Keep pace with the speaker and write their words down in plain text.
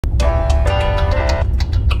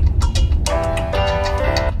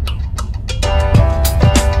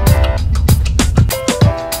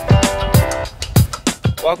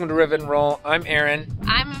welcome to Rivet and Roll. I'm Aaron.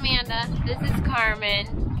 I'm Amanda. This is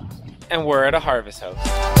Carmen. And we're at a harvest host.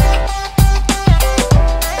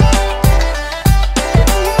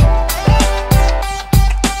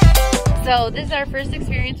 So this is our first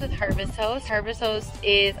experience with Harvest Host. Harvest Host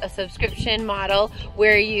is a subscription model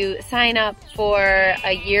where you sign up for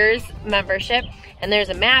a year's membership, and there's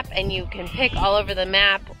a map and you can pick all over the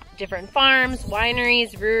map different farms,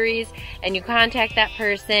 wineries, breweries, and you contact that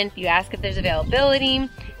person, you ask if there's availability,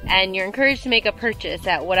 and you're encouraged to make a purchase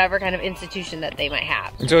at whatever kind of institution that they might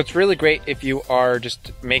have. And so it's really great if you are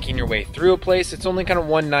just making your way through a place. It's only kind of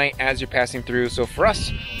one night as you're passing through. So for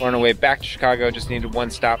us, we're on our way back to Chicago, just needed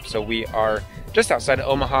one stop. So we are just outside of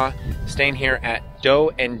Omaha, staying here at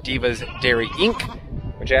Doe and Diva's Dairy Inc.,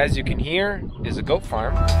 which, as you can hear, is a goat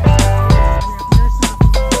farm.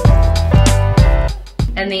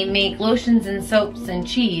 And they make lotions and soaps and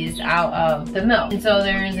cheese out of the milk. And so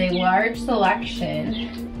there is a large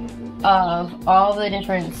selection of all the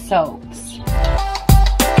different soaps.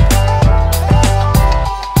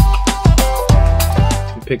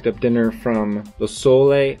 We picked up dinner from Lo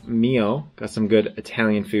Sole Mio. Got some good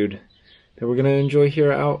Italian food that we're gonna enjoy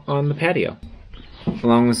here out on the patio.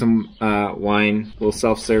 Along with some wine, a little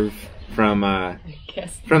self-serve from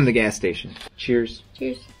the gas station. Cheers.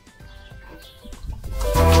 Cheers.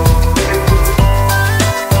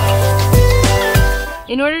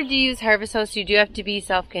 In order to use Harvest Host, you do have to be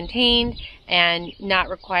self-contained and not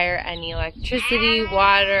require any electricity,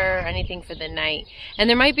 water, or anything for the night. And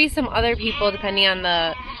there might be some other people depending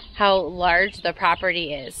on how large the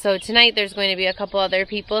property is. So tonight there's going to be a couple other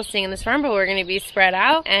people staying in this farm, but we're going to be spread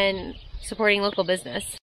out and supporting local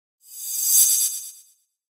business.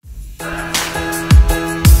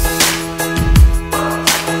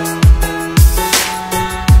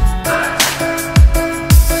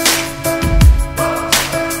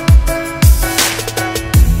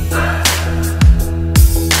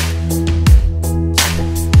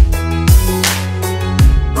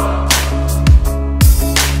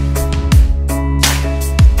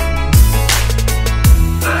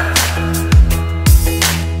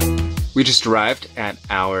 We just arrived at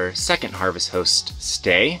our second Harvest Host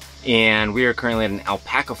stay, and we are currently at an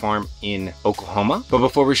alpaca farm in Oklahoma. But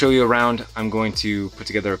before we show you around, I'm going to put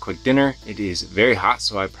together a quick dinner. It is very hot,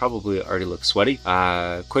 so I probably already look sweaty.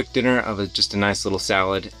 Quick dinner of just a nice little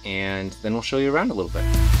salad, and then we'll show you around a little bit.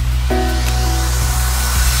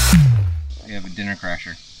 We have a dinner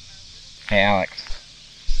crasher. Hey, Alex.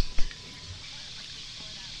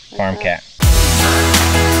 Farm cat.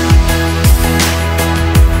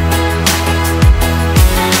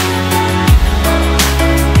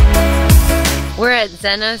 We're at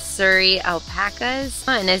Zena Surrey Alpacas,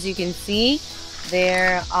 and as you can see,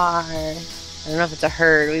 there are, I don't know if it's a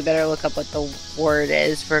herd, we better look up what the word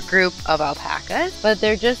is for a group of alpacas, but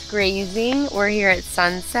they're just grazing. We're here at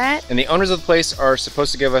sunset. And the owners of the place are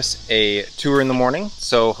supposed to give us a tour in the morning,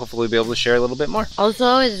 so hopefully we'll be able to share a little bit more.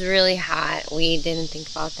 Also, it's really hot. We didn't think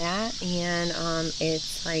about that, and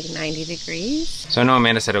it's like 90 degrees. So I know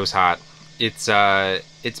Amanda said it was hot. It's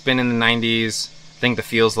been in the 90s. I think the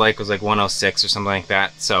feels like was like 106 or something like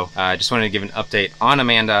that. So I just wanted to give an update on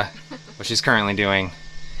Amanda, what she's currently doing,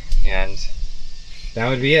 and that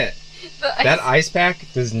would be it. That ice pack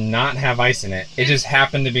does not have ice in it. It just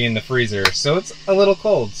happened to be in the freezer, so it's a little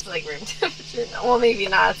cold. It's like room temperature. Well, maybe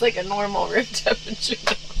not. It's like a normal room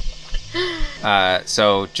temperature.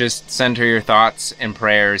 So just send her your thoughts and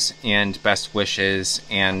prayers and best wishes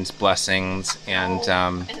and blessings and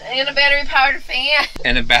a battery-powered fan.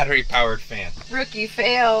 And a battery-powered fan. Rookie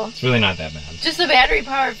fail. It's really not that bad. Just a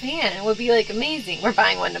battery-powered fan would be like amazing. We're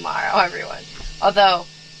buying one tomorrow, everyone. Although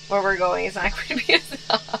where we're going is not going to be as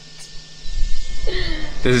hot.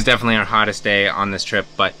 This is definitely our hottest day on this trip,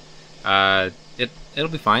 but it'll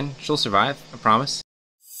be fine. She'll survive, I promise.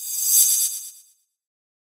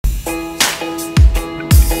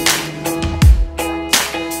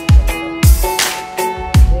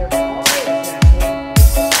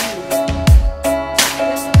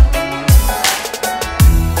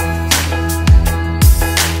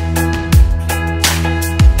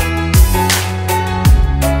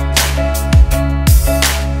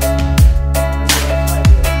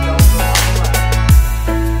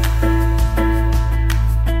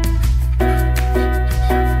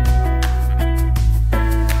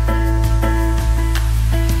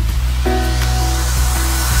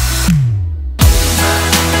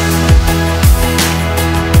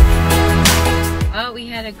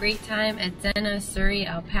 Great time at Zena Surrey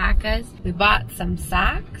Alpacas. We bought some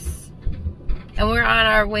socks and we're on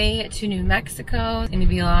our way to New Mexico. It's going to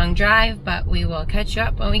be a long drive, but we will catch you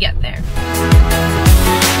up when we get there.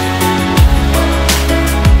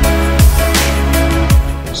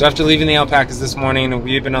 So after leaving the alpacas this morning,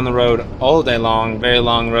 we've been on the road all day long, very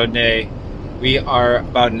long road day. We are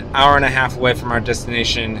about an hour and a half away from our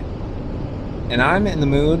destination, and I'm in the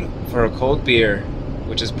mood for a cold beer,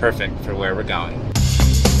 which is perfect for where we're going.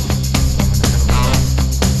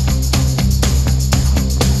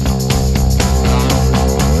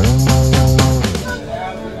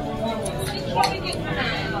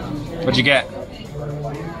 What'd you get?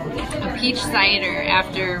 A peach cider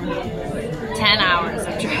after 10 hours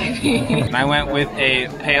of driving. And I went with a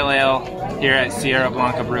pale ale here at Sierra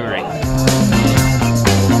Blanca Brewery.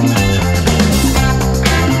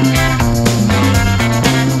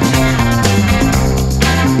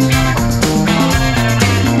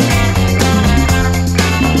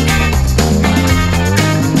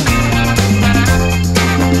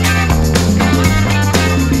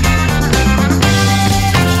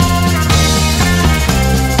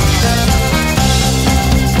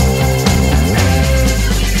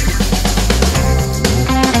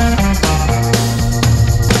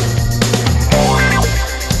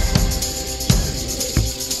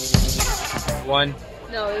 One.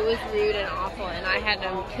 No, it was rude and awful, and I had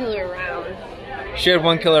a killer round. She had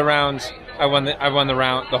 1 killer round. I won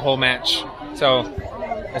the whole match. So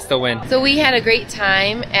I still win. So we had a great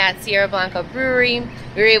time at Sierra Blanca Brewery.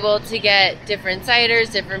 We were able to get different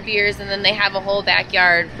ciders, different beers, and then they have a whole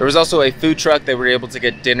backyard. There was also a food truck. They were able to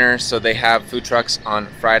get dinner, so they have food trucks on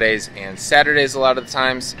Fridays and Saturdays a lot of the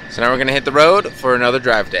times. So now we're gonna hit the road for another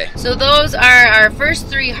drive day. So those are our first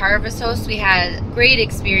 3 harvest hosts. We had great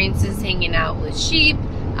experiences hanging out with sheep,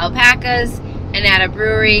 alpacas, and at a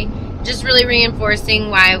brewery. Just really reinforcing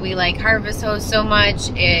why we like harvest hosts so much.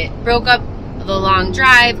 It broke up the long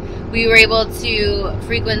drive. We were able to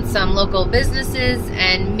frequent some local businesses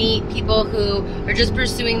and meet people who are just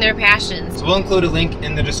pursuing their passions. So we'll include a link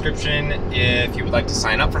in the description if you would like to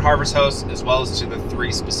sign up for Harvest Hosts, as well as to the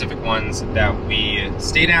 3 specific ones that we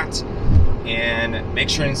stayed at. And make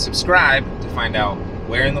sure and subscribe to find out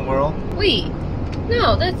where in the world. Wait,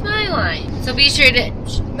 no, that's my line. So be sure to...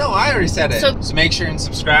 No, I already said it. So make sure and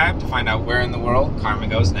subscribe to find out where in the world Karma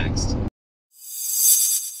goes next.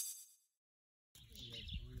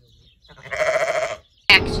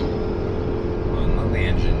 Action. On the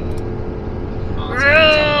engine. Oh,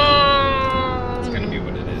 it's gonna be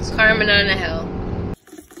what it is. Carmen on a hill.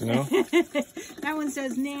 No? That one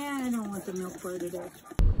says, nah, I don't want the milk bar today.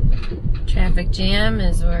 Traffic jam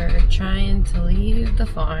as we're trying to leave the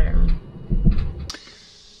farm.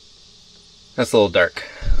 That's a little dark.